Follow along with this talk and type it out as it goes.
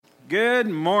Good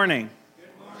morning.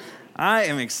 I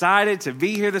am excited to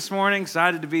be here this morning,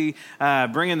 excited to be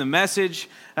bringing the message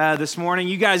this morning.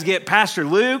 You guys get Pastor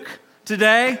Luke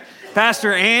today.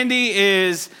 Pastor Andy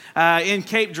is in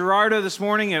Cape Girardeau this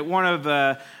morning at one of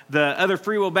the other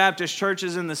Free Will Baptist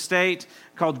churches in the state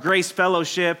called Grace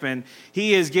Fellowship, and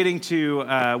he is getting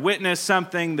to witness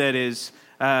something that is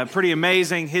pretty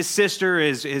amazing. His sister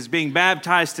is being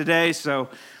baptized today, so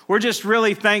we're just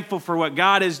really thankful for what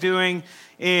God is doing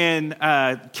in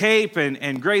Cape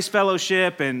and Grace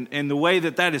Fellowship and the way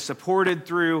that is supported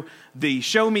through the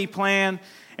Show Me plan.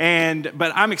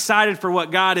 But I'm excited for what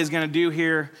God is going to do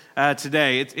here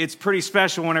today. It's pretty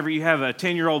special whenever you have a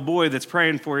 10-year-old boy that's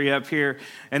praying for you up here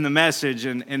in the message.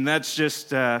 And that's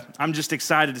just, I'm just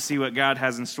excited to see what God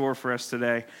has in store for us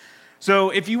today. So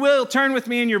if you will, turn with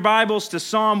me in your Bibles to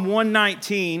Psalm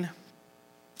 119.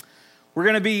 We're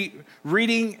going to be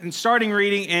starting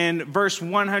reading in verse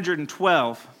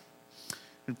 112.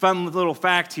 And fun little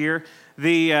fact here,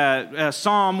 the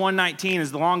Psalm 119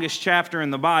 is the longest chapter in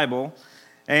the Bible,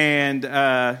 and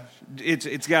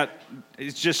it's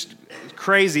just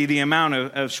crazy the amount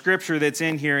of scripture that's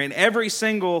in here. And every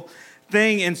single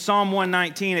thing in Psalm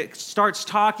 119, it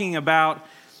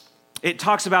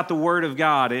talks about the Word of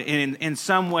God in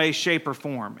some way, shape, or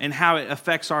form, and how it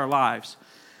affects our lives.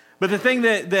 But the thing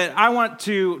that I want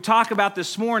to talk about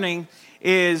this morning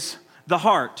is the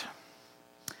heart.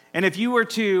 And if you were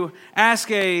to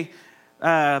ask a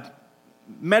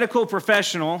medical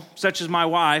professional, such as my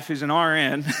wife, who's an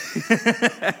RN,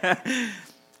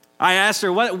 I asked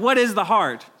her, what is the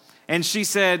heart? And she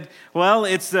said, well,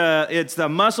 it's the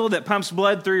muscle that pumps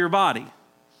blood through your body.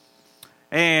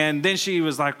 And then she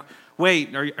was like,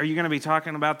 wait, are you going to be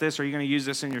talking about this? Are you going to use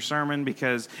this in your sermon?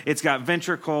 Because it's got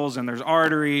ventricles and there's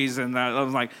arteries. And I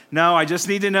was like, no, I just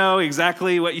need to know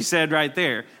exactly what you said right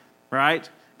there, right?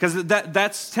 Because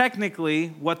that's technically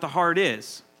what the heart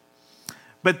is.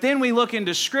 But then we look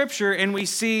into Scripture and we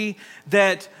see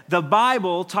that the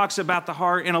Bible talks about the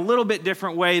heart in a little bit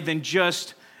different way than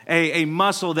just a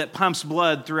muscle that pumps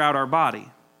blood throughout our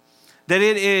body. That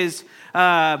it is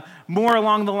more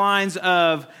along the lines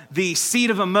of the seat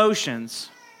of emotions,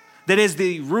 that is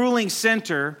the ruling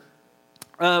center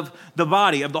of the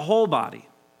body, of the whole body.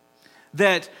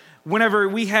 That whenever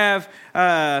we have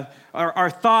our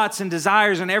thoughts and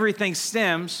desires and everything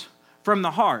stems from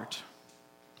the heart.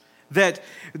 That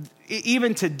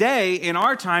even today, in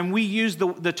our time, we use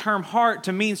the term heart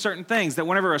to mean certain things. That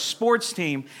whenever a sports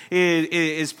team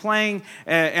is playing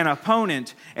an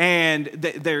opponent and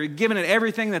they're giving it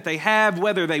everything that they have,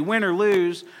 whether they win or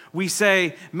lose, we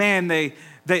say, man, they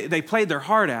played their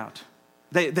heart out.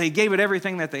 They gave it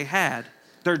everything that they had.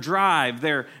 Their drive,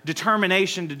 their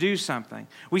determination to do something.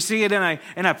 We see it in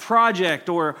a project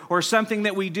or something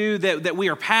that we do that we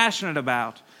are passionate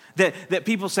about. That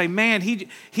people say, man,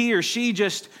 he or she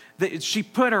she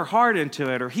put her heart into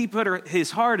it, or he put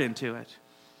his heart into it.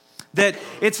 That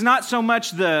it's not so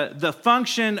much the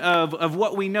function of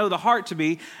what we know the heart to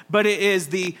be, but it is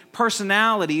the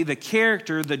personality, the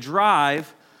character, the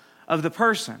drive of the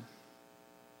person.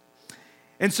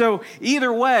 And so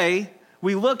either way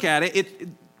we look at it,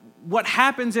 what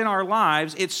happens in our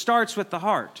lives, it starts with the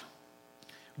heart.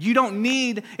 You don't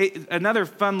need, another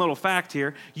fun little fact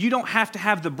here, you don't have to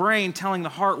have the brain telling the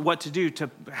heart what to do to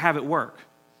have it work.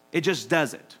 It just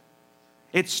does it.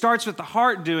 It starts with the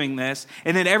heart doing this,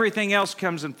 and then everything else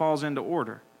comes and falls into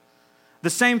order. The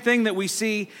same thing that we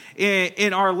see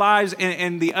in our lives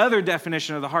and the other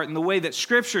definition of the heart and the way that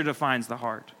Scripture defines the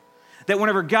heart. That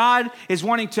whenever God is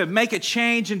wanting to make a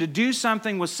change and to do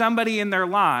something with somebody in their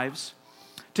lives,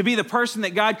 to be the person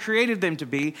that God created them to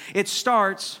be, it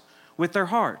starts with their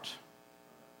heart.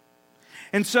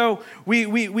 And so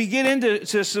we get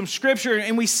into some Scripture,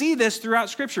 and we see this throughout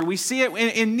Scripture. We see it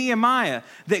in Nehemiah,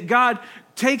 that God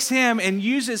takes him and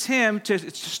uses him to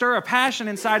stir a passion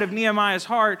inside of Nehemiah's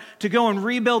heart to go and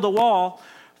rebuild a wall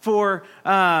for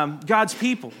God's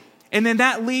people. And then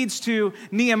that leads to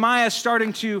Nehemiah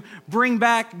starting to bring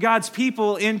back God's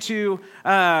people into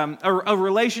a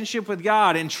relationship with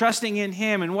God and trusting in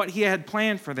Him and what He had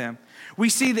planned for them. We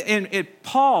see that in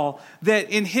Paul, that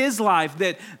in his life,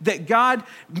 that God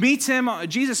meets him,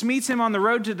 Jesus meets him on the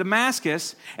road to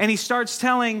Damascus, and he starts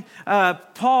telling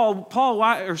Saul,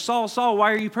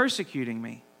 why are you persecuting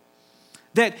me?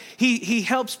 That he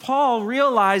helps Paul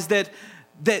realize that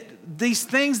these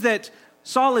things that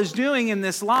Saul is doing in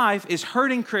this life is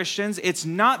hurting Christians. It's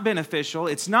not beneficial.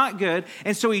 It's not good.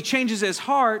 And so he changes his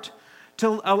heart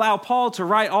to allow Paul to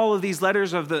write all of these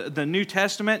letters of the New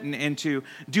Testament and to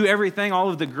do everything, all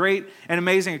of the great and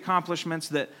amazing accomplishments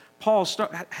that Paul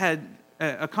had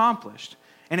accomplished.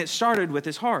 and it started with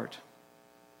his heart.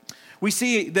 We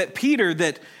see that Peter,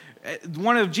 that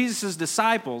one of Jesus'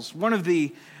 disciples, one of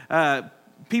the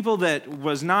people that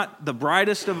was not the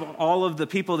brightest of all of the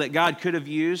people that God could have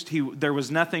used. There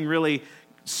was nothing really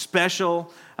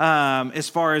special as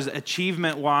far as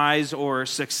achievement-wise or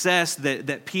success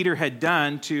that Peter had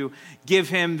done to give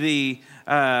him the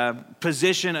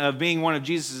position of being one of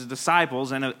Jesus'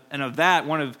 disciples, and of that,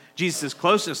 one of Jesus'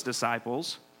 closest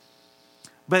disciples.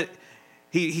 But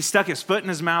he stuck his foot in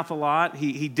his mouth a lot.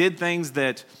 He did things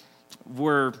that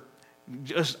were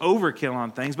just overkill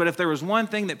on things. But if there was one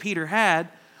thing that Peter had,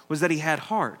 was that he had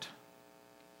heart.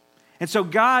 And so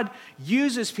God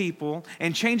uses people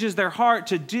and changes their heart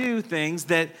to do things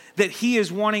that he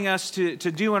is wanting us to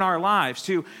do in our lives,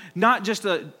 to not just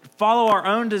follow our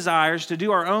own desires, to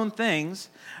do our own things,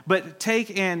 but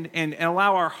take and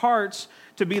allow our hearts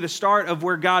to be the start of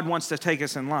where God wants to take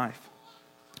us in life.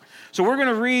 So we're going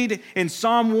to read in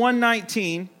Psalm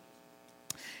 119,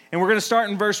 and we're going to start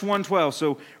in verse 112.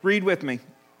 So read with me.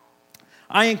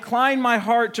 I incline my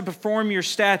heart to perform your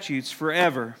statutes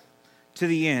forever to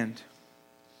the end.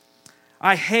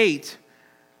 I hate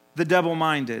the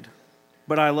double-minded,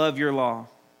 but I love your law.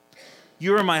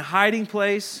 You are my hiding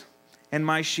place and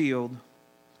my shield.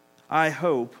 I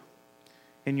hope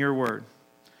in your word.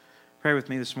 Pray with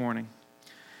me this morning.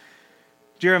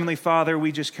 Dear Heavenly Father,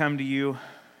 we just come to you,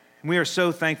 and we are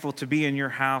so thankful to be in your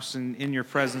house and in your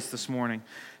presence this morning,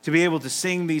 to be able to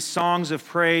sing these songs of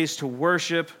praise, to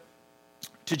worship,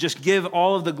 to just give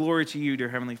all of the glory to you, dear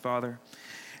Heavenly Father.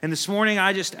 And this morning,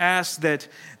 I just ask that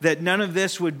none of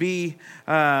this would be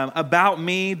about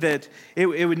me, that it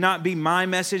would not be my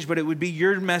message, but it would be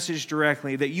your message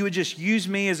directly, that you would just use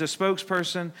me as a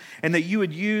spokesperson, and that you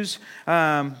would use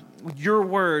your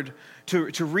word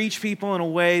to reach people in a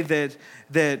way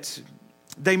that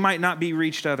they might not be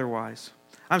reached otherwise.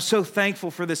 I'm so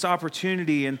thankful for this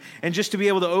opportunity and just to be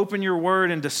able to open your word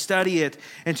and to study it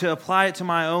and to apply it to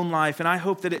my own life. And I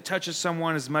hope that it touches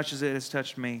someone as much as it has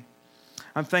touched me.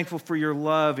 I'm thankful for your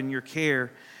love and your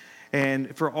care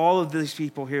and for all of these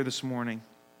people here this morning.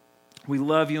 We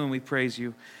love you and we praise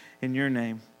you in your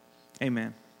name.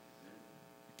 Amen.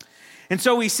 And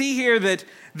so we see here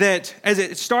that as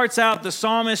it starts out, the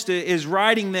psalmist is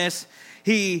writing this.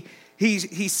 He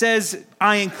says,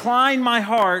 I incline my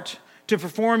heart to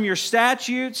perform your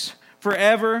statutes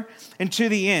forever and to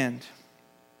the end.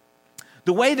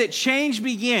 The way that change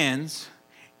begins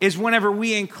is whenever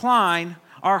we incline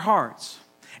our hearts.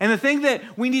 And the thing that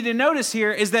we need to notice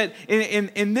here is that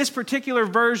in this particular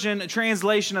version,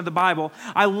 translation of the Bible,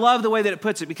 I love the way that it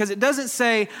puts it, because it doesn't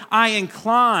say, I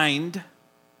inclined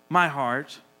my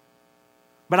heart,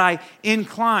 but I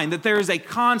incline, that there is a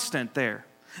constant there.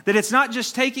 That it's not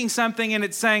just taking something and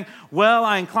it's saying, well,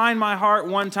 I inclined my heart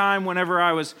one time whenever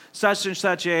I was such and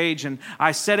such age, and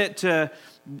I set it to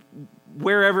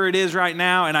wherever it is right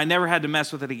now, and I never had to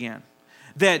mess with it again.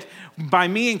 That by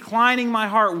me inclining my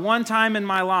heart one time in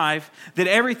my life, that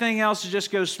everything else just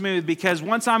goes smooth, because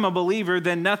once I'm a believer,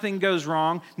 then nothing goes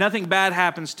wrong. Nothing bad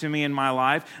happens to me in my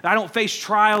life. I don't face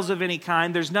trials of any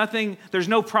kind. There's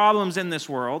no problems in this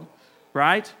world,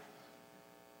 right?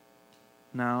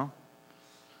 No.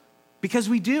 Because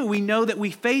we know that we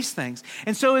face things.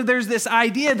 And so there's this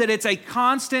idea that it's a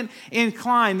constant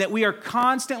incline, that we are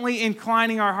constantly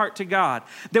inclining our heart to God.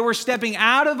 That we're stepping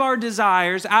out of our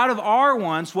desires, out of our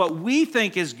wants, what we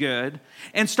think is good,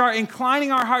 and start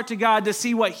inclining our heart to God to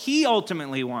see what He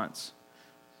ultimately wants.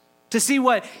 To see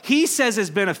what He says is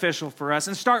beneficial for us,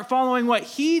 and start following what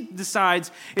He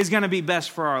decides is going to be best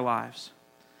for our lives.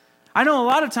 I know a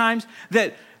lot of times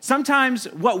that sometimes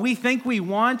what we think we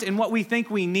want and what we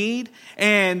think we need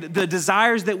and the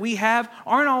desires that we have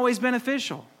aren't always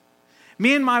beneficial.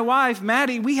 Me and my wife,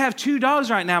 Maddie, we have 2 dogs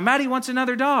right now. Maddie wants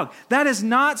another dog. That is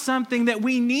not something that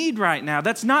we need right now.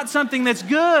 That's not something that's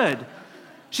good.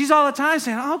 She's all the time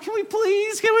saying, oh, can we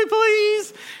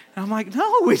please? And I'm like,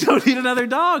 no, we don't need another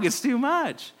dog. It's too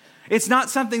much. It's not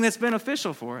something that's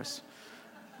beneficial for us.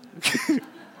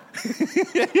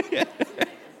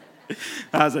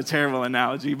 That was a terrible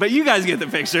analogy, but you guys get the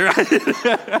picture.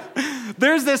 Right?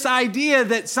 There's this idea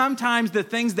that sometimes the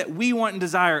things that we want and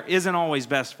desire isn't always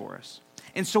best for us.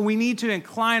 And so we need to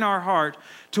incline our heart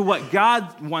to what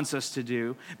God wants us to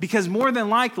do, because more than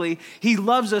likely, He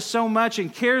loves us so much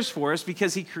and cares for us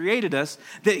because He created us,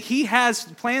 that He has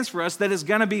plans for us that is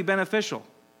going to be beneficial.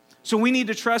 So we need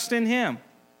to trust in Him.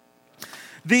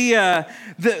 The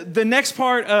next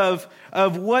part of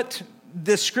what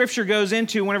the scripture goes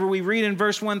into whenever we read in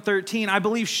verse 113, I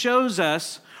believe shows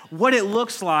us what it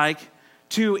looks like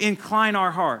to incline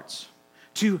our hearts,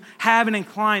 to have an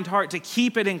inclined heart, to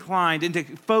keep it inclined, and to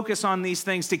focus on these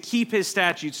things, to keep his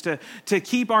statutes, to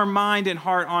keep our mind and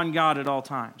heart on God at all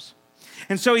times.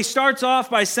 And so he starts off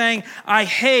by saying, I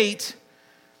hate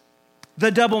the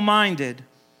double-minded,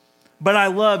 but I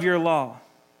love your law.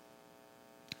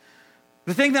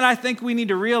 The thing that I think we need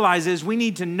to realize is we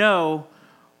need to know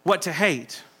what to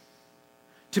hate.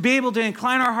 To be able to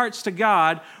incline our hearts to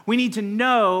God, we need to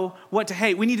know what to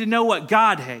hate. We need to know what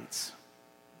God hates.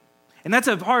 And that's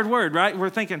a hard word, right? We're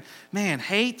thinking, man,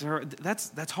 hate,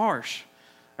 that's harsh.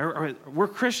 Or we're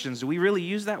Christians. Do we really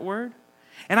use that word?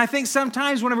 And I think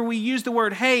sometimes whenever we use the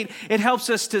word hate, it helps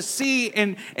us to see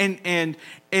and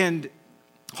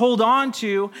hold on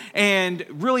to and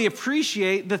really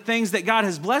appreciate the things that God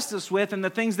has blessed us with and the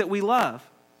things that we love.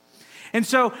 And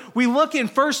so we look in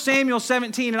 1 Samuel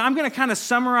 17, and I'm going to kind of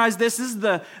summarize this. This is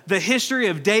the history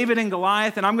of David and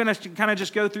Goliath, and I'm going to kind of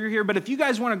just go through here. But if you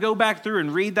guys want to go back through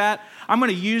and read that, I'm going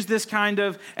to use this kind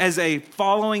of as a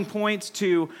following point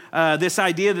to this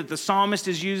idea that the psalmist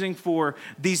is using for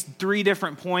these three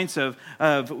different points of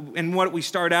and what we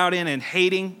start out in and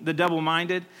hating the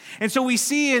double-minded. And so we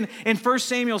see in 1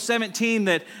 Samuel 17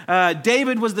 that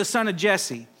David was the son of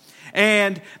Jesse.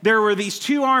 And there were these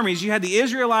two armies. You had the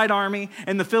Israelite army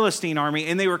and the Philistine army,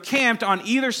 and they were camped on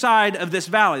either side of this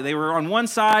valley. They were on one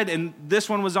side, and this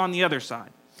one was on the other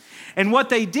side. And what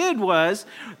they did was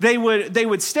they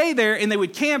would stay there, and they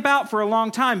would camp out for a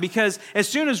long time, because as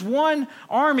soon as one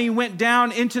army went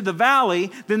down into the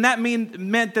valley, then that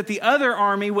meant that the other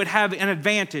army would have an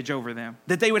advantage over them,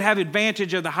 that they would have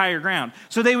advantage of the higher ground.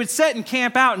 So they would sit and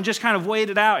camp out and just kind of wait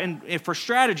it out for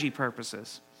strategy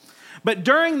purposes. But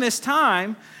during this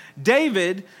time,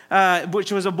 David,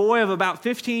 which was a boy of about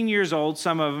 15 years old,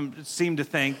 some of them seem to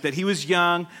think that he was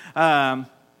young,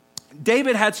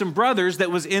 David had some brothers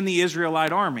that was in the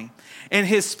Israelite army. And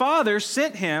his father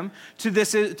sent him to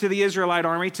the Israelite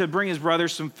army to bring his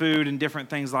brothers some food and different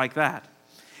things like that.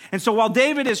 And so while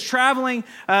David is traveling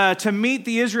to meet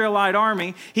the Israelite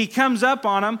army, he comes up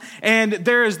on them, and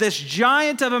there is this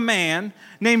giant of a man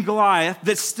named Goliath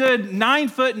that stood 9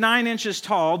 foot 9 inches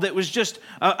tall, that was just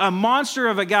a monster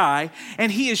of a guy,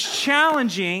 and he is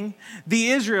challenging the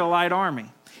Israelite army.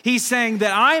 He's saying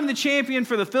that I am the champion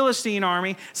for the Philistine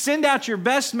army. Send out your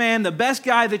best man, the best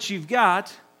guy that you've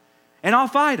got, and I'll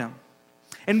fight him.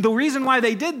 And the reason why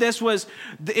they did this was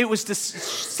it was to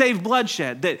save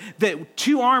bloodshed, that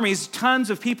two armies,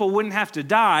 tons of people wouldn't have to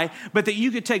die, but that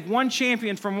you could take one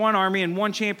champion from one army and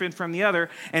one champion from the other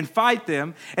and fight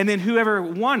them, and then whoever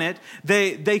won it,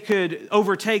 they could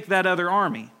overtake that other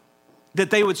army, that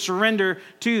they would surrender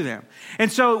to them.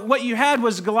 And so what you had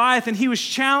was Goliath, and he was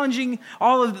challenging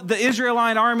all of the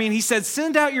Israelite army, and he said,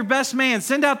 send out your best man,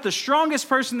 send out the strongest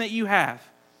person that you have,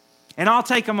 and I'll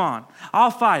take him on. I'll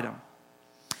fight him.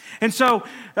 And so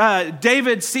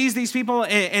David sees these people,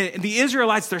 and the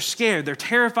Israelites, they're scared. They're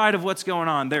terrified of what's going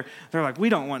on. They're like, we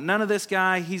don't want none of this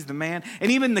guy. He's the man.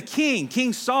 And even the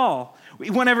King Saul,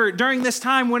 during this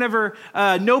time, whenever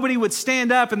nobody would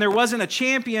stand up and there wasn't a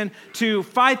champion to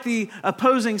fight the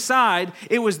opposing side,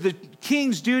 it was the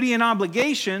king's duty and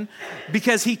obligation,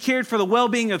 because he cared for the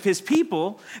well-being of his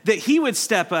people, that he would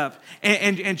step up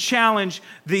and challenge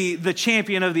the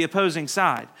champion of the opposing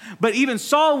side. But even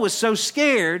Saul was so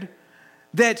scared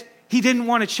that he didn't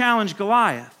want to challenge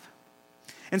Goliath.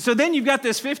 And so then you've got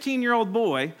this 15-year-old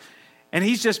boy, and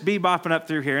he's just bebopping up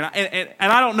through here. And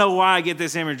I don't know why I get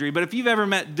this imagery, but if you've ever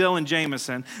met Dylan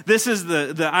Jameson, this is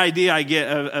the idea I get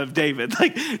of David.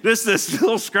 Like, this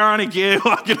little scrawny kid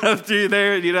walking up through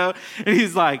there, and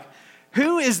he's like,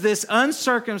 who is this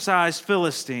uncircumcised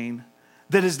Philistine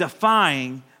that is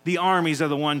defying the armies of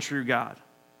the one true God?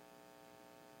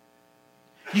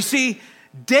 You see,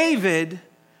 David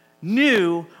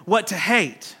knew what to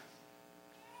hate.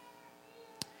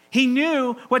 He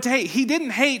knew what to hate. He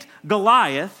didn't hate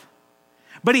Goliath,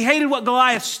 but he hated what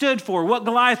Goliath stood for, what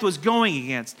Goliath was going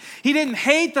against. He didn't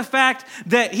hate the fact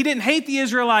that he didn't hate the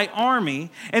Israelite army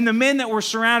and the men that were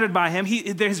surrounded by him.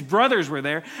 His brothers were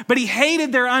there, but he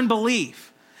hated their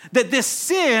unbelief, that this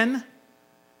sin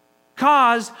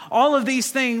caused all of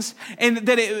these things, and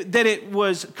that it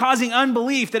was causing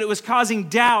unbelief, that it was causing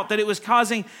doubt, that it was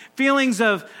causing feelings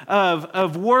of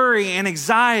worry and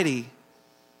anxiety.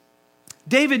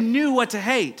 David knew what to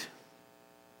hate.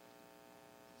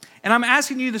 And I'm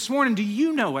asking you this morning, do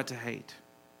you know what to hate?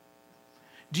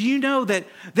 Do you know that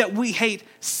we hate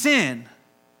sin,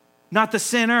 not the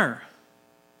sinner?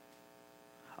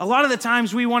 A lot of the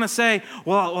times we want to say,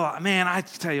 well, man, I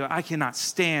tell you, I cannot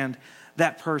stand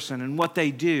that person and what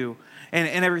they do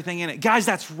and everything in it. Guys,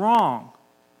 that's wrong.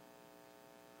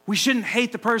 We shouldn't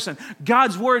hate the person.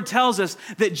 God's word tells us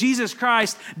that Jesus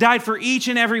Christ died for each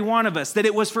and every one of us, that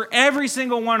it was for every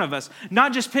single one of us,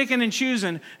 not just picking and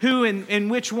choosing who and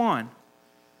which one.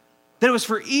 That it was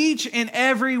for each and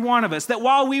every one of us, that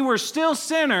while we were still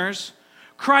sinners,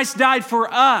 Christ died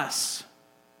for us.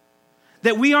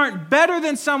 That we aren't better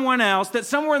than someone else, that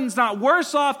someone's not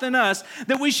worse off than us,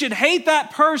 that we should hate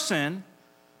that person.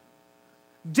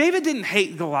 David didn't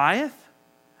hate Goliath.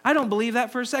 I don't believe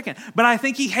that for a second. But I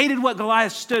think he hated what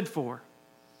Goliath stood for.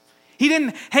 He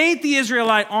didn't hate the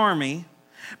Israelite army,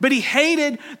 but he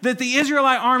hated that the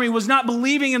Israelite army was not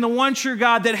believing in the one true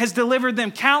God that has delivered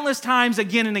them countless times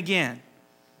again and again.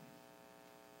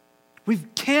 We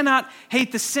cannot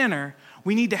hate the sinner.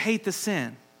 We need to hate the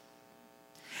sin.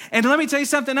 And let me tell you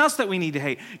something else that we need to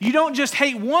hate. You don't just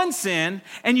hate one sin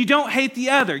and you don't hate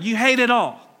the other. You hate it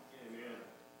all.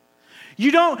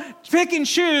 You don't pick and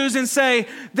choose and say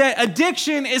that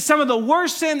addiction is some of the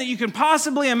worst sin that you can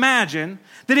possibly imagine,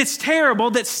 that it's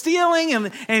terrible, that stealing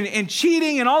and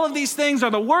cheating and all of these things are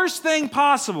the worst thing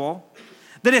possible,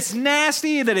 that it's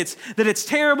nasty, that it's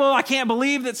terrible. I can't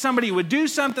believe that somebody would do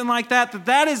something like that,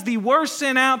 that is the worst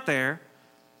sin out there.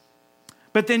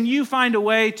 But then you find a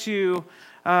way to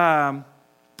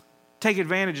take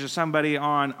advantage of somebody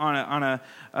on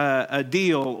a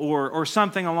deal or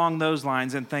something along those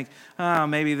lines and think, oh,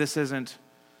 maybe this isn't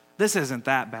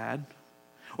that bad.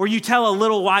 Or you tell a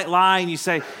little white lie and you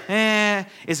say,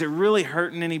 is it really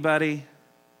hurting anybody?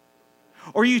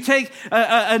 Or you take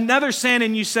another sin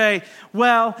and you say,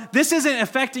 well, this isn't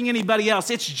affecting anybody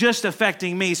else. It's just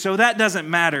affecting me, so that doesn't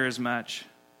matter as much.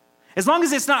 As long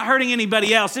as it's not hurting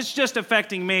anybody else, it's just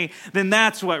affecting me, then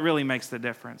that's what really makes the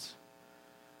difference.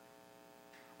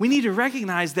 We need to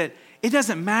recognize that it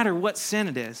doesn't matter what sin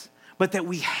it is, but that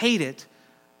we hate it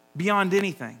beyond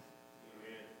anything.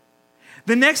 Amen.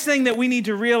 The next thing that we need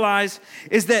to realize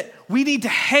is that we need to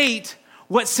hate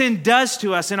what sin does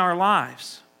to us in our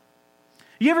lives.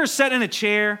 You ever sat in a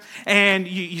chair and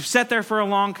you've sat there for a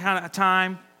long kind of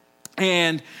time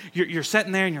and you're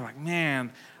sitting there and you're like,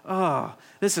 man,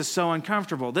 this is so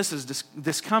uncomfortable. This is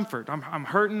discomfort. I'm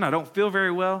hurting. I don't feel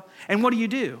very well. And what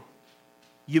do?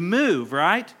 You move,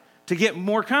 right? To get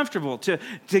more comfortable, to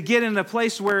get in a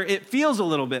place where it feels a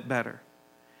little bit better.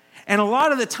 And a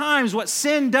lot of the times what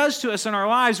sin does to us in our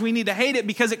lives, we need to hate it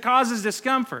because it causes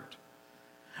discomfort.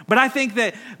 But I think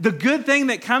that the good thing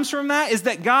that comes from that is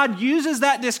that God uses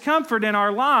that discomfort in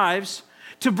our lives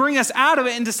to bring us out of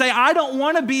it and to say, I don't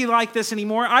want to be like this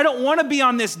anymore. I don't want to be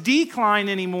on this decline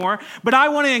anymore, but I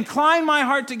want to incline my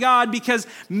heart to God because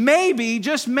maybe,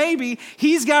 just maybe,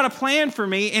 He's got a plan for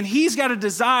me and He's got a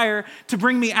desire to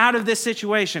bring me out of this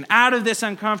situation, out of this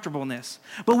uncomfortableness.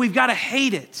 But we've got to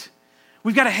hate it.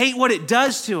 We've got to hate what it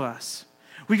does to us.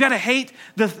 We've got to hate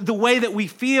the way that we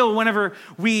feel whenever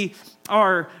we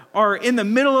are in the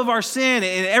middle of our sin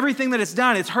and everything that it's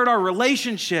done. It's hurt our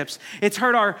relationships. It's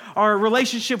hurt our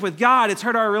relationship with God. It's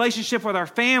hurt our relationship with our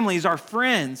families, our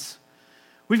friends.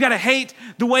 We've got to hate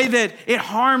the way that it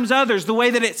harms others, the way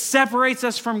that it separates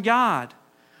us from God.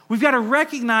 We've got to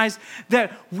recognize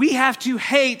that we have to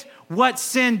hate what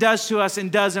sin does to us and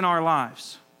does in our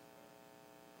lives.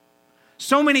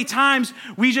 So many times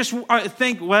we just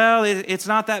think, well, it's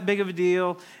not that big of a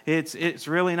deal. It's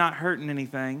really not hurting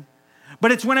anything.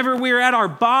 But it's whenever we're at our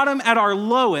bottom, at our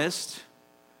lowest,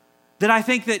 that I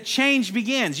think that change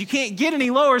begins. You can't get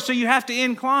any lower, so you have to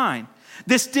incline.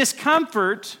 This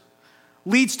discomfort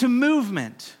leads to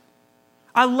movement.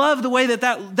 I love the way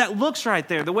that looks right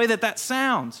there, the way that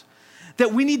sounds.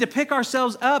 That we need to pick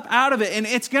ourselves up out of it, and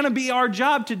it's going to be our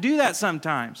job to do that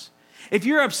sometimes. If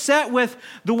you're upset with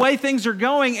the way things are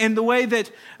going and the way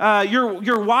that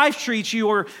your wife treats you,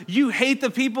 or you hate the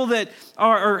people that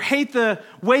or hate the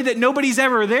way that nobody's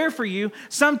ever there for you,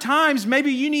 sometimes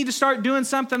maybe you need to start doing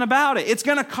something about it. It's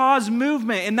going to cause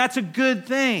movement, and that's a good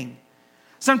thing.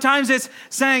 Sometimes it's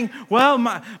saying, well,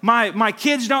 my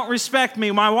kids don't respect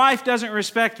me. My wife doesn't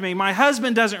respect me. My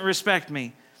husband doesn't respect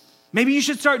me. Maybe you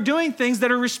should start doing things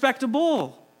that are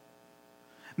respectable.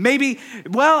 Maybe,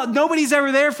 well, nobody's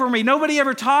ever there for me. Nobody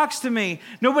ever talks to me.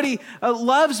 Nobody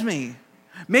loves me.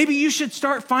 Maybe you should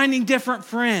start finding different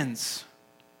friends.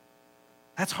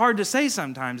 That's hard to say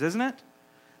sometimes, isn't it?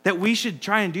 That we should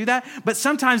try and do that. But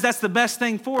sometimes that's the best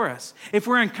thing for us. If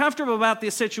we're uncomfortable about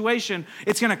the situation,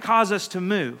 it's going to cause us to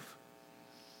move.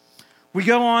 We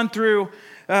go on through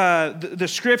the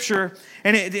scripture,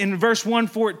 and in verse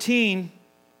 114,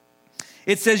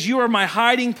 it says, "You are my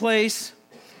hiding place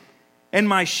and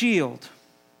my shield."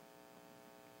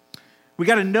 We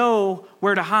got to know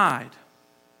where to hide.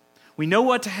 We know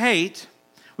what to hate.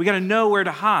 We got to know where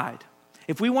to hide.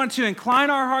 If we want to incline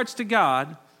our hearts to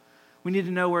God, we need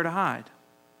to know where to hide.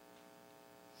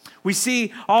 We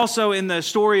see also in the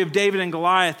story of David and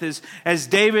Goliath, as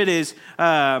David is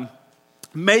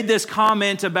made this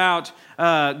comment about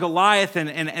Goliath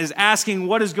and is asking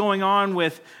what is going on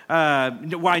with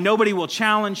why nobody will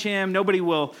challenge him, nobody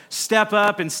will step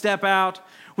up and step out.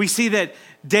 We see that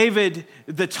David,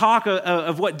 the talk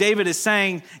of what David is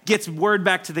saying, gets word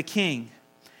back to the king.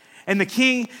 And the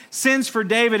king sends for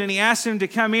David and he asks him to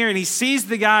come here, and he sees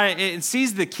the guy and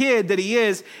sees the kid that he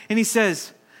is, and he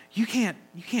says, You can't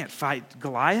fight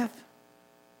Goliath.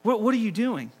 What are you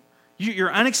doing?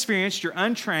 You're unexperienced, you're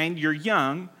untrained, you're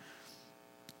young.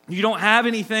 You don't have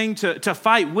anything to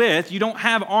fight with. You don't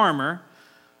have armor.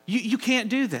 You can't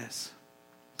do this.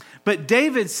 But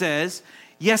David says,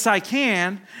 yes, I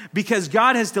can, because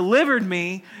God has delivered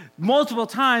me multiple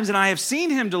times, and I have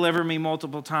seen him deliver me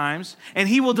multiple times, and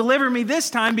he will deliver me this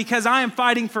time because I am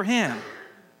fighting for him.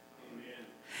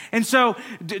 And so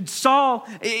Saul,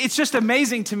 it's just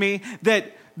amazing to me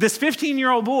that this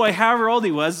 15-year-old boy, however old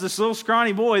he was, this little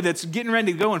scrawny boy that's getting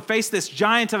ready to go and face this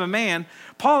giant of a man,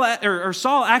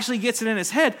 Saul actually gets it in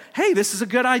his head, hey, this is a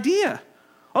good idea.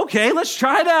 Okay, let's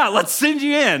try it out. Let's send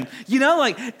you in.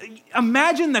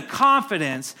 Imagine the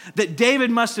confidence that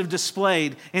David must have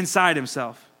displayed inside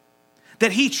himself.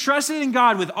 That he trusted in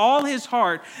God with all his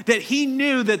heart, that he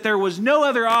knew that there was no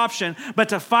other option but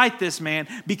to fight this man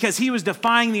because he was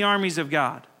defying the armies of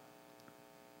God.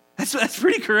 That's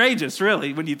pretty courageous,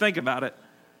 really, when you think about it.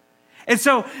 And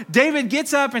so David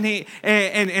gets up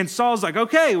and Saul's like,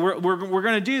 okay, we're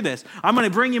going to do this. I'm going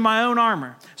to bring you my own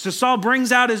armor. So Saul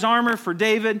brings out his armor for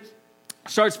David,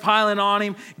 starts piling on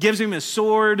him, gives him his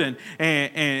sword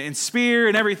and spear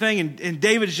and everything. And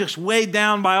David's just weighed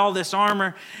down by all this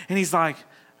armor. And he's like,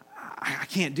 I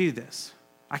can't do this.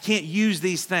 I can't use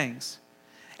these things.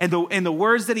 And the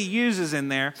words that he uses in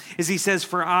there is he says,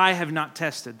 for I have not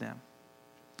tested them.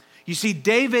 You see,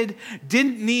 David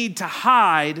didn't need to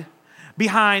hide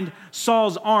behind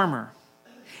Saul's armor.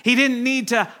 He didn't need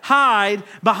to hide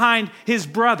behind his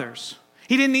brothers.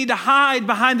 He didn't need to hide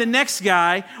behind the next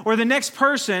guy or the next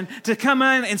person to come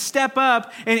in and step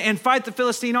up and fight the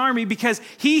Philistine army, because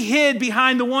he hid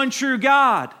behind the one true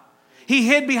God. He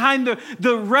hid behind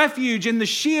the refuge and the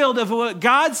shield of what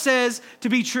God says to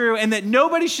be true, and that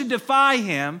nobody should defy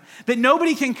him, that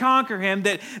nobody can conquer him,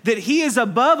 that he is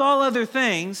above all other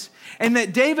things, and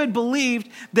that David believed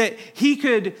that he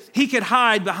could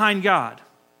hide behind God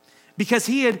because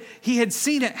he had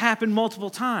seen it happen multiple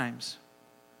times.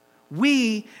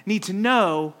 We need to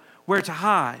know where to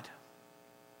hide.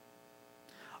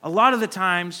 A lot of the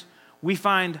times we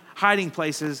find hiding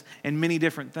places in many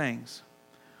different things.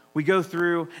 We go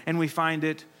through and we find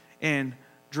it in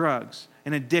drugs,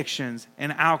 in addictions,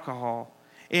 in alcohol,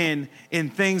 in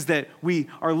things that we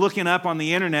are looking up on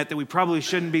the internet that we probably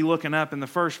shouldn't be looking up in the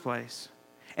first place.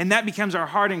 And that becomes our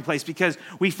hiding place because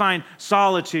we find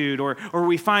solitude or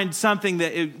we find something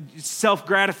that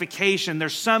self-gratification.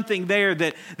 There's something there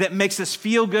that makes us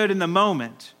feel good in the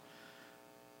moment.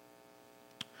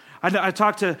 I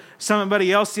talked to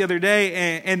somebody else the other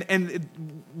day and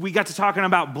we got to talking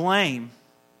about blame.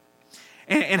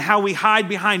 And how we hide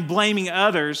behind blaming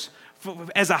others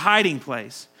as a hiding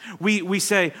place. We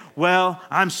say, well,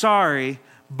 I'm sorry,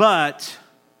 but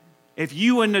if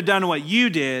you wouldn't have done what you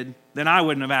did, then I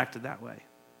wouldn't have acted that way.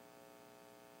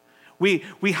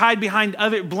 We hide behind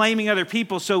blaming other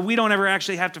people so we don't ever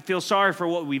actually have to feel sorry for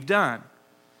what we've done.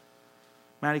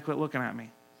 Maddie, quit looking at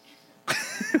me.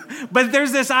 But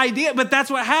there's this idea, but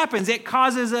that's what happens. It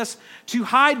causes us to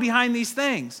hide behind these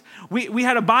things. We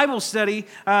had a Bible study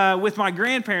with my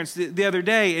grandparents the other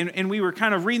day, and we were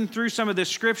kind of reading through some of this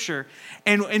scripture.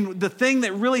 And the thing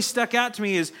that really stuck out to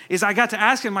me is I got to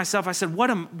asking myself, I said,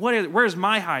 where's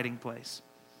my hiding place?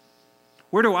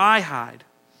 Where do I hide?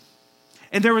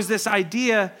 And there was this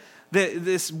idea,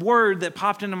 this word that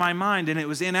popped into my mind, and it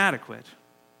was inadequate.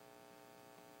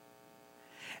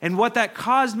 And what that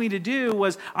caused me to do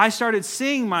was I started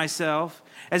seeing myself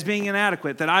as being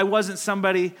inadequate, that I wasn't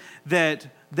somebody that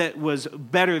was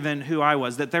better than who I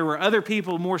was, that there were other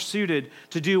people more suited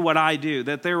to do what I do,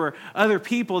 that there were other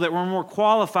people that were more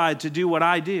qualified to do what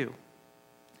I do.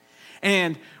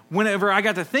 And whenever I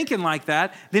got to thinking like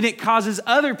that, then it causes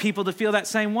other people to feel that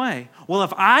same way. Well,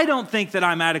 if I don't think that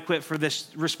I'm adequate for this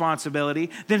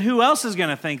responsibility, then who else is going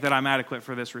to think that I'm adequate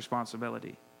for this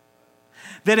responsibility?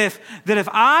 That if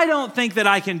I don't think that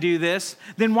I can do this,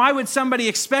 then why would somebody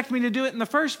expect me to do it in the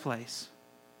first place?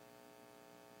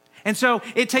 And so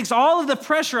it takes all of the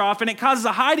pressure off, and it causes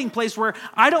a hiding place where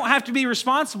I don't have to be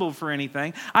responsible for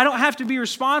anything. I don't have to be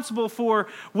responsible for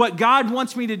what God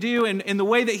wants me to do and the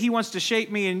way that He wants to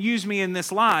shape me and use me in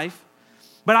this life.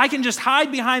 But I can just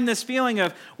hide behind this feeling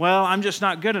of, well, I'm just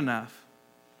not good enough.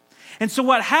 And so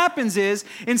what happens is,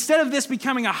 instead of this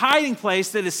becoming a hiding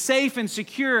place that is safe and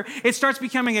secure, it starts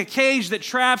becoming a cage that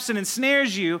traps and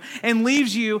ensnares you and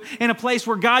leaves you in a place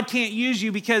where God can't use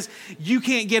you because you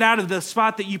can't get out of the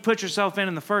spot that you put yourself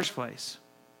in the first place.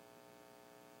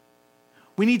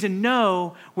 We need to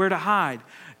know where to hide.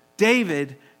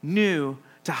 David knew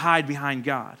to hide behind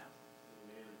God.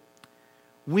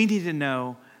 We need to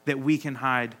know that we can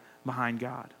hide behind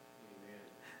God.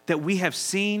 That we have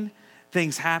seen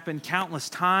things happen countless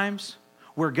times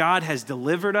where God has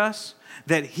delivered us,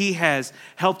 that He has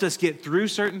helped us get through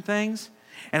certain things.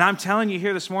 And I'm telling you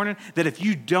here this morning that if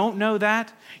you don't know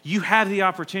that, you have the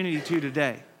opportunity to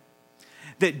today.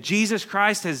 That Jesus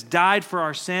Christ has died for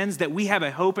our sins, that we have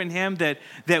a hope in Him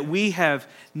that we have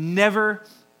never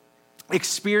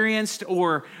experienced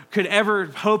or could ever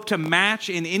hope to match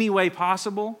in any way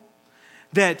possible.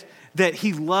 That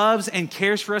He loves and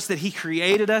cares for us, that He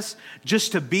created us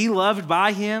just to be loved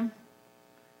by Him.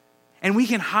 And we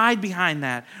can hide behind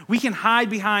that. We can hide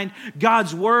behind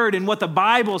God's word and what the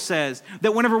Bible says.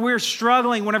 That whenever we're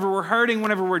struggling, whenever we're hurting,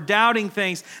 whenever we're doubting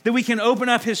things, that we can open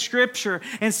up His scripture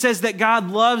and says that God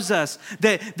loves us,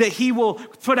 that He will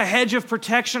put a hedge of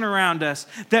protection around us,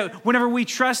 that whenever we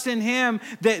trust in Him,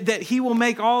 that He will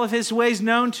make all of His ways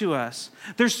known to us.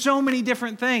 There's so many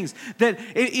different things that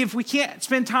if we can't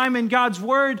spend time in God's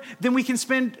word, then we can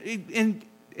spend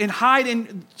and hide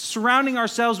in surrounding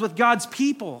ourselves with God's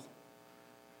people.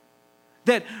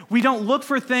 That we don't look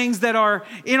for things that are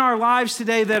in our lives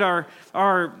today that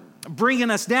are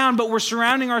bringing us down, but we're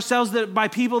surrounding ourselves by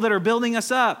people that are building us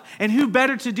up. And who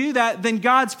better to do that than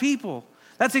God's people?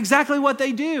 That's exactly what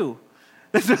they do.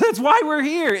 That's why we're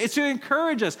here. It's to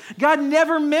encourage us. God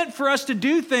never meant for us to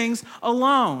do things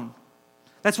alone.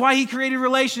 That's why He created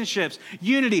relationships,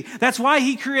 unity. That's why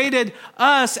He created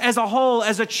us as a whole,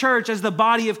 as a church, as the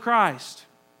body of Christ.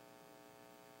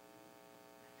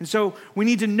 And so we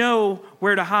need to know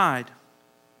where to hide.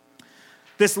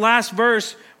 This last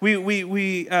verse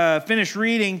we finished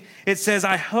reading, it says,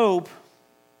 I hope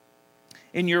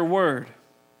in your word.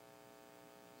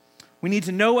 We need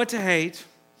to know what to hate.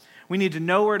 We need to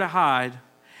know where to hide.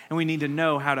 And we need to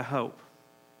know how to hope.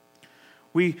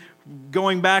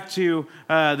 Going back to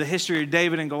the history of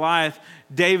David and Goliath,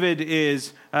 David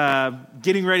is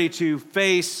getting ready to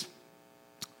face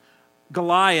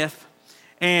Goliath.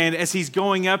 And as he's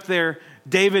going up there,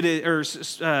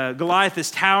 Goliath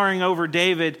is towering over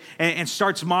David and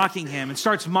starts mocking him and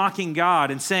starts mocking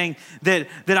God and saying that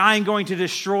I'm going to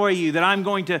destroy you, that I'm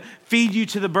going to feed you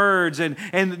to the birds and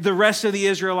the rest of the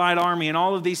Israelite army and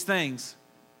all of these things.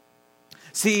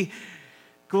 See,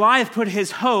 Goliath put his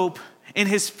hope in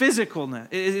his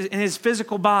physicalness, in his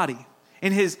physical body,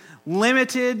 in his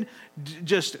limited,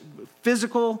 just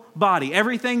physical body.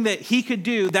 Everything that he could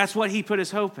do, that's what he put his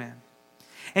hope in.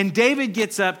 And David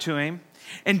gets up to him,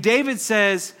 and David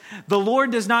says, the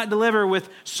Lord does not deliver with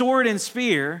sword and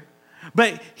spear,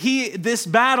 but this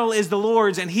battle is the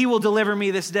Lord's, and He will deliver me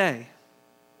this day.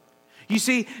 You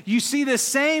see this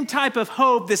same type of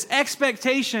hope, this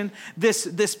expectation,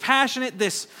 this passionate,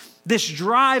 this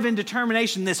drive and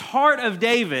determination, this heart of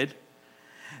David,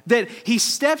 that he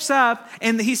steps up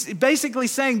and he's basically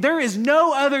saying, there is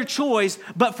no other choice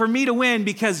but for me to win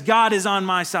because God is on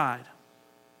my side.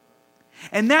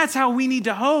 And that's how we need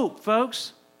to hope,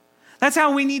 folks. That's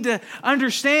how we need to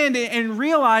understand and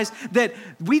realize that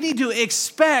we need to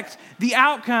expect the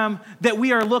outcome that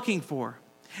we are looking for.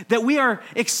 That we are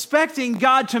expecting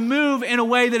God to move in a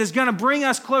way that is going to bring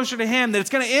us closer to Him, that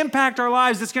it's going to impact our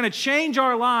lives, that's going to change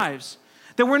our lives.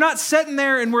 That we're not sitting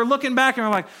there and we're looking back and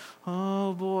we're like,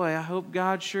 oh boy, I hope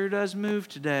God sure does move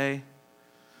today.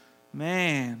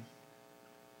 Man,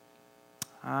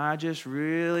 I just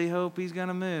really hope He's going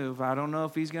to move. I don't know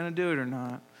if He's going to do it or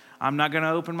not. I'm not going to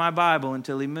open my Bible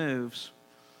until He moves.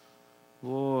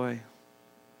 Boy.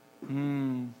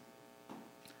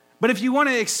 But if you want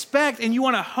to expect and you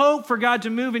want to hope for God to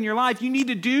move in your life, you need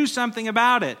to do something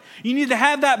about it. You need to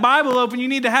have that Bible open. You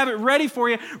need to have it ready for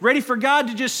you, ready for God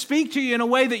to just speak to you in a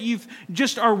way that you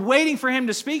just are waiting for Him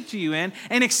to speak to you in,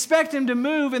 and expect Him to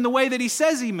move in the way that He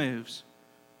says He moves.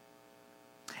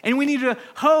 And we need to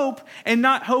hope and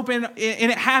not hope in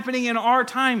it happening in our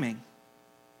timing.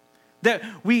 That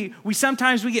we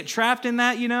sometimes we get trapped in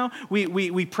that, you know.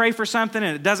 We pray for something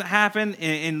and it doesn't happen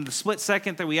in the split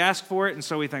second that we ask for it. And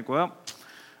so we think, well,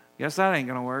 guess that ain't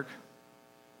going to work.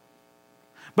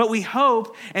 But we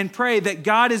hope and pray that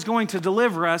God is going to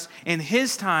deliver us in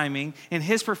His timing, in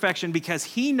His perfection, because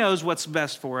He knows what's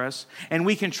best for us and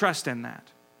we can trust in that.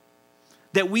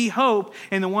 That we hope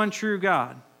in the one true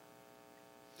God.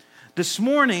 This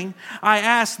morning, I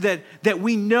ask that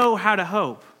we know how to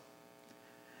hope.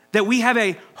 That we have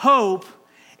a hope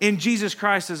in Jesus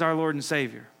Christ as our Lord and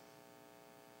Savior.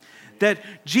 That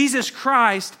Jesus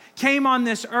Christ came on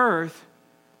this earth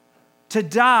to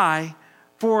die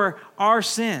for our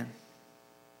sin.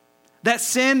 That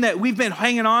sin that we've been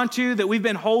hanging on to, that we've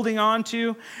been holding on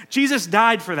to, Jesus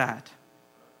died for that.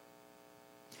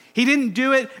 He didn't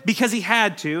do it because he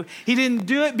had to. He didn't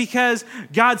do it because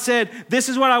God said, this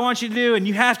is what I want you to do, and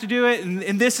you have to do it,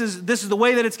 and this is the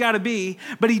way that it's got to be.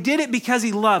 But he did it because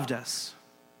he loved us.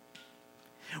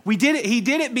 He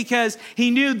did it because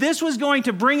he knew this was going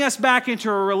to bring us back into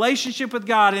a relationship with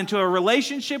God, into a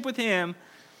relationship with him.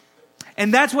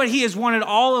 And that's what he has wanted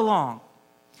all along.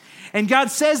 And God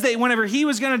says that whenever he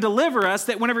was going to deliver us,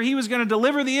 that whenever he was going to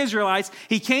deliver the Israelites,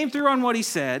 he came through on what he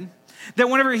said. That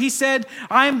whenever he said,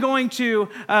 I am going to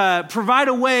provide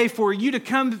a way for you to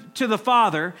come to the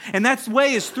Father, and that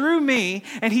way is through me,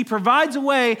 and he provides a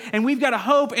way, and we've got to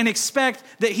hope and expect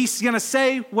that he's going to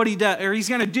say what he does, or he's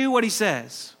going to do what he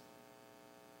says.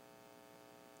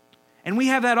 And we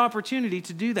have that opportunity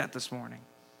to do that this morning.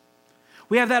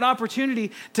 We have that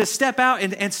opportunity to step out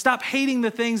and stop hating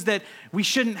the things that we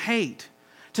shouldn't hate.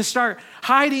 To start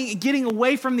hiding, getting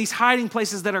away from these hiding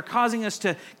places that are causing us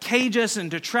to cage us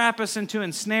and to trap us and to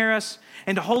ensnare us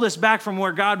and to hold us back from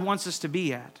where God wants us to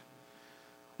be at.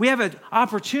 We have an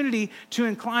opportunity to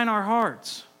incline our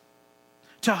hearts,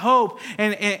 to hope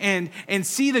and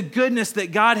see the goodness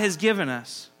that God has given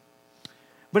us.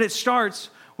 But it starts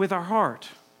with our heart.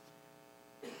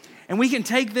 And we can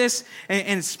take this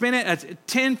and spin it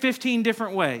 10, 15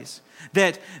 different ways.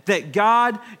 That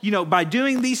God, by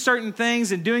doing these certain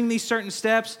things and doing these certain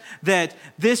steps, that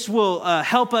this will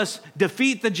help us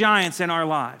defeat the giants in our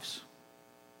lives.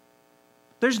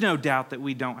 There's no doubt that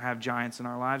we don't have giants in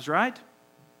our lives, right?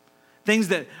 Things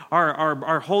that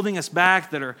are holding us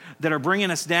back, that are bringing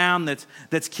us down,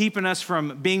 that's keeping us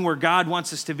from being where God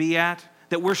wants us to be at,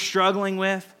 that we're struggling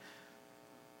with.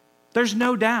 There's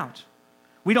no doubt.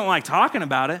 We don't like talking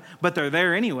about it, but they're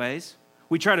there anyways.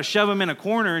 We try to shove them in a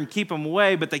corner and keep them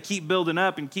away, but they keep building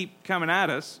up and keep coming at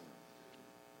us.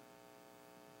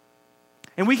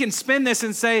 And we can spin this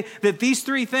and say that these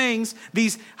three things,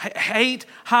 these hate,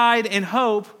 hide, and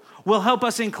hope, will help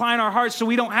us incline our hearts so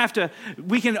we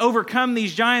can overcome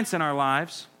these giants in our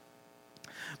lives.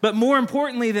 But more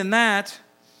importantly than that,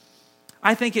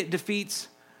 I think it defeats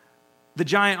the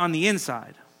giant on the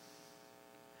inside.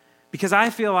 Because I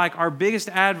feel like our biggest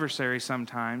adversary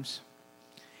sometimes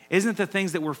isn't the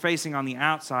things that we're facing on the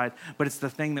outside, but it's the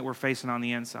thing that we're facing on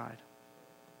the inside.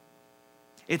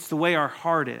 It's the way our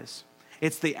heart is.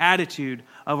 It's the attitude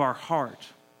of our heart.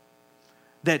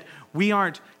 That we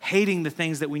aren't hating the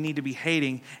things that we need to be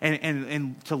hating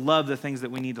and to love the things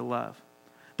that we need to love.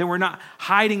 That we're not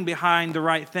hiding behind the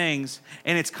right things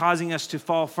and it's causing us to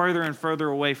fall further and further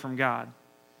away from God.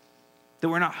 That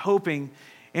we're not hoping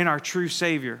in our true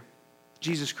Savior,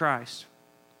 Jesus Christ.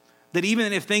 That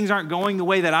even if things aren't going the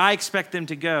way that I expect them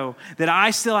to go, that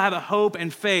I still have a hope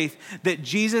and faith that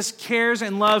Jesus cares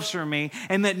and loves for me,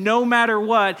 and that no matter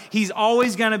what, he's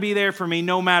always going to be there for me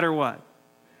no matter what.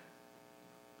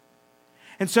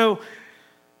 And so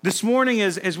this morning,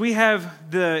 as we have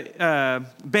the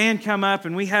band come up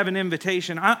and we have an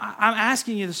invitation, I'm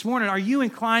asking you this morning, are you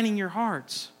inclining your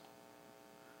hearts?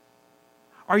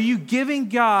 Are you giving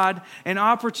God an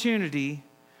opportunity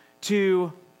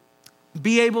to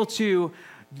be able to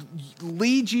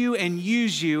lead you and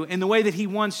use you in the way that he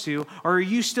wants to, or are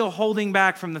you still holding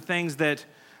on to the things that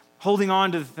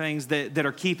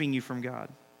are keeping you from God?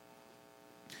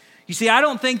 You see, I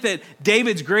don't think that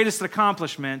David's greatest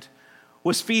accomplishment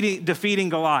was defeating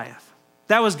Goliath.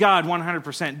 That was God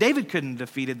 100%. David couldn't have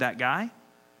defeated that guy.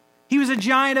 He was a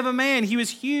giant of a man. He was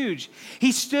huge.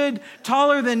 He stood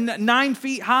taller than 9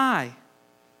 feet high.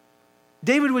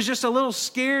 David was just a little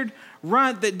scared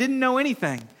runt that didn't know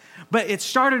anything. But it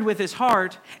started with his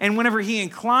heart, and whenever he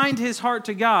inclined his heart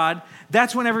to God,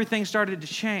 that's when everything started to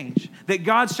change. That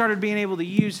God started being able to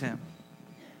use him.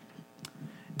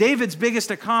 David's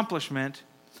biggest accomplishment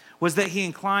was that he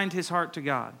inclined his heart to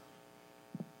God.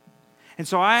 And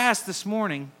so I ask this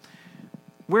morning,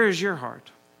 where is your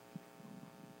heart?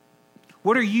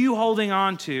 What are you holding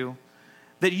on to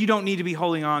that you don't need to be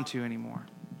holding on to anymore?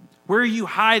 Where are you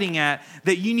hiding at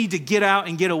that you need to get out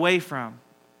and get away from?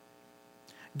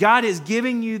 God is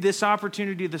giving you this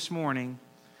opportunity this morning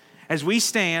as we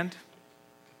stand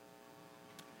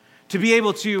to be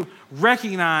able to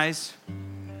recognize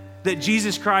that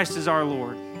Jesus Christ is our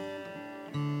Lord.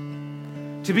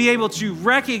 To be able to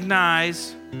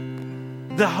recognize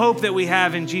the hope that we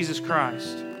have in Jesus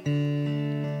Christ.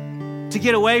 to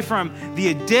get away from the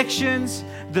addictions,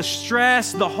 the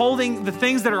stress, the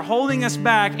things that are holding us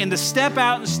back, and to step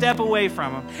out and step away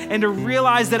from them, and to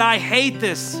realize that I hate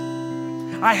this.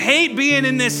 I hate being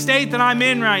in this state that I'm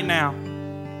in right now.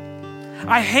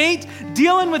 I hate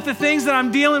dealing with the things that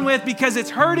I'm dealing with because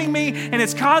it's hurting me and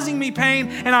it's causing me pain,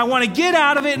 and I want to get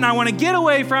out of it and I want to get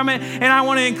away from it, and I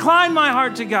want to incline my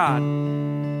heart to God.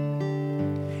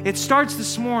 It starts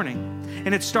this morning,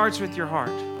 and it starts with your heart.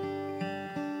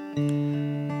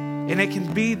 And it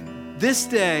can be this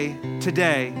day,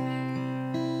 today,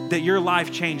 that your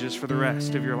life changes for the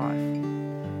rest of your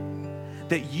life.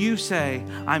 That you say,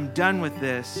 I'm done with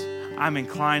this. I'm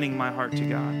inclining my heart to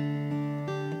God.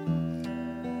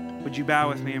 Would you bow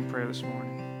with me in prayer this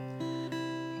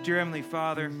morning? Dear Heavenly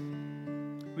Father,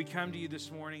 we come to you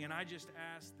this morning, and I just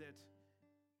ask that